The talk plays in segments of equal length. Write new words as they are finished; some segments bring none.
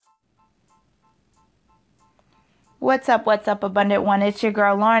What's up, Abundant One? It's your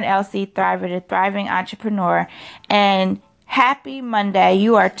girl, Lauren L.C., Thriver, the Thriving Entrepreneur. And happy Monday.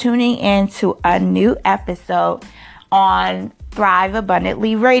 You are tuning in to a new episode on Thrive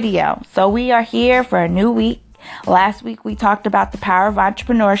Abundantly Radio. So we are here for a new week. Last week, we talked about the power of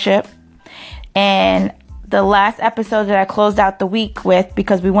entrepreneurship. And the last episode that I closed out the week with,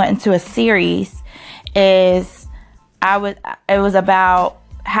 because we went into a series, it was about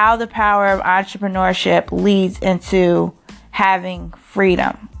how the power of entrepreneurship leads into having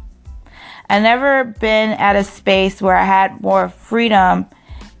freedom. I've never been at a space where I had more freedom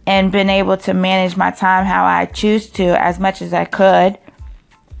and been able to manage my time how I choose to, as much as I could,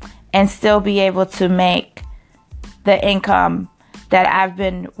 and still be able to make the income that I've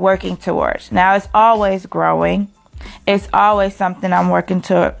been working towards. Now, it's always growing. It's always something I'm working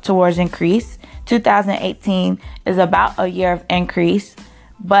towards increase. 2018 is about a year of increase.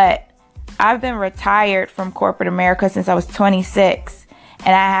 But I've been retired from corporate America since I was 26,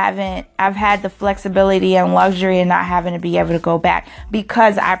 and I've had the flexibility and luxury of not having to be able to go back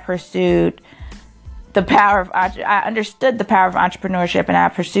because I pursued I understood the power of entrepreneurship, and I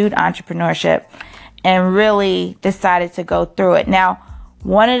pursued entrepreneurship and really decided to go through it. Now,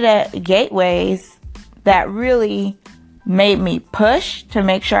 one of the gateways that really made me push to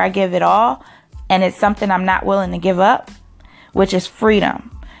make sure I give it all, and it's something I'm not willing to give up, which is freedom.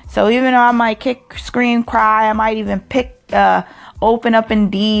 So even though I might kick, scream, cry, I might even open up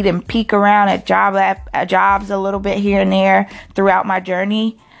Indeed and peek around at jobs a little bit here and there throughout my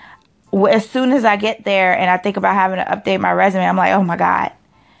journey. As soon as I get there and I think about having to update my resume, I'm like, oh my God,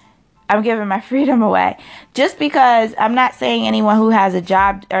 I'm giving my freedom away. Just because I'm not saying anyone who has a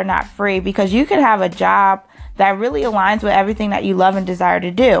job are not free, because you can have a job that really aligns with everything that you love and desire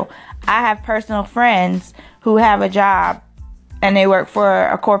to do. I have personal friends who have a job and they work for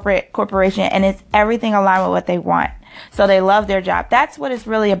a corporation, and it's everything aligned with what they want. So they love their job. That's what it's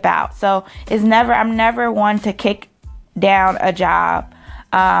really about. So I'm never one to kick down a job,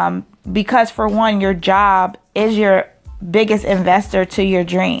 because for one, your job is your biggest investor to your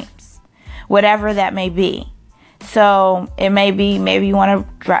dreams, whatever that may be. So it may be, maybe you want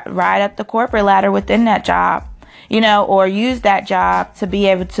to ride up the corporate ladder within that job, or use that job to be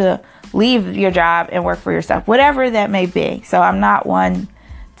able to leave your job and work for yourself, whatever that may be. So I'm not one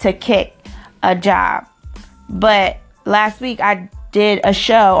to kick a job. But last week I did a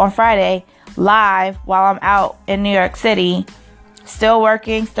show on Friday live while I'm out in New York City, still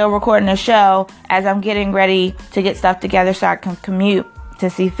working, still recording a show as I'm getting ready to get stuff together so I can commute to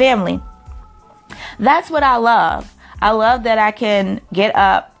see family. That's what I love. I love that I can get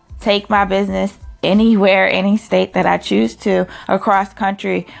up, take my business anywhere, any state that I choose to, across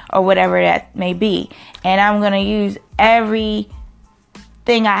country or whatever that may be. And I'm going to use everything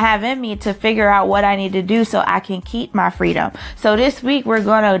I have in me to figure out what I need to do so I can keep my freedom. So this week we're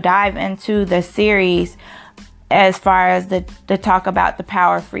going to dive into the series as far as the talk about the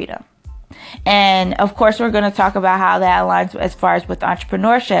power of freedom. And of course, we're going to talk about how that aligns as far as with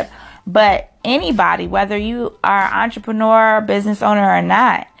entrepreneurship. But anybody, whether you are an entrepreneur, business owner or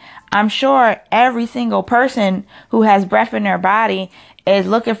not, I'm sure every single person who has breath in their body is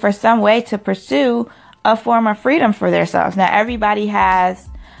looking for some way to pursue a form of freedom for themselves. Now, everybody has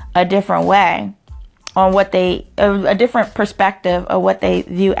a different way on a different perspective of what they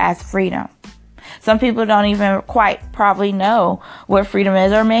view as freedom. Some people don't even quite probably know what freedom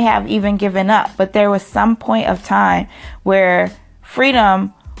is, or may have even given up. But there was some point of time where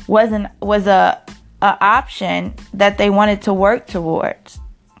freedom was a option that they wanted to work towards.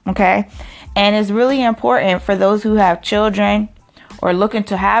 Okay. And it's really important for those who have children or looking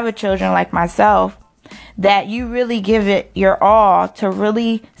to have a children like myself, that you really give it your all to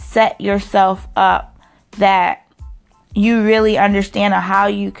really set yourself up, that you really understand how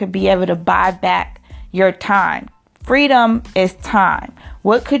you could be able to buy back your time. Freedom is time.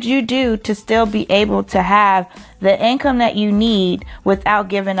 What could you do to still be able to have the income that you need without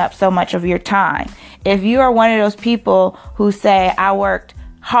giving up so much of your time? If you are one of those people who say, I worked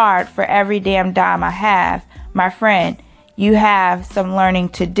hard for every damn dime I have, my friend, you have some learning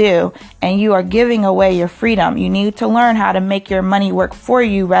to do, and you are giving away your freedom. You need to learn how to make your money work for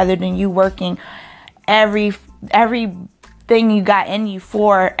you rather than you working everything you got in you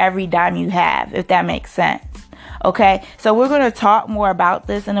for every dime you have, if that makes sense. Okay, so we're going to talk more about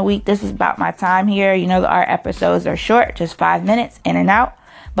this in a week. This is about my time here. Our episodes are short, just 5 minutes in and out.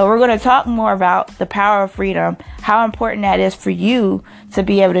 But we're going to talk more about the power of freedom, how important that is for you to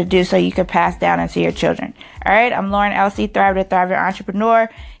be able to do so you can pass down into your children. All right, I'm Lauren L.C., Thrive the Thriving Entrepreneur.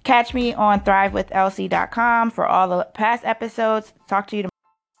 Catch me on thrivewithlc.com for all the past episodes. Talk to you tomorrow.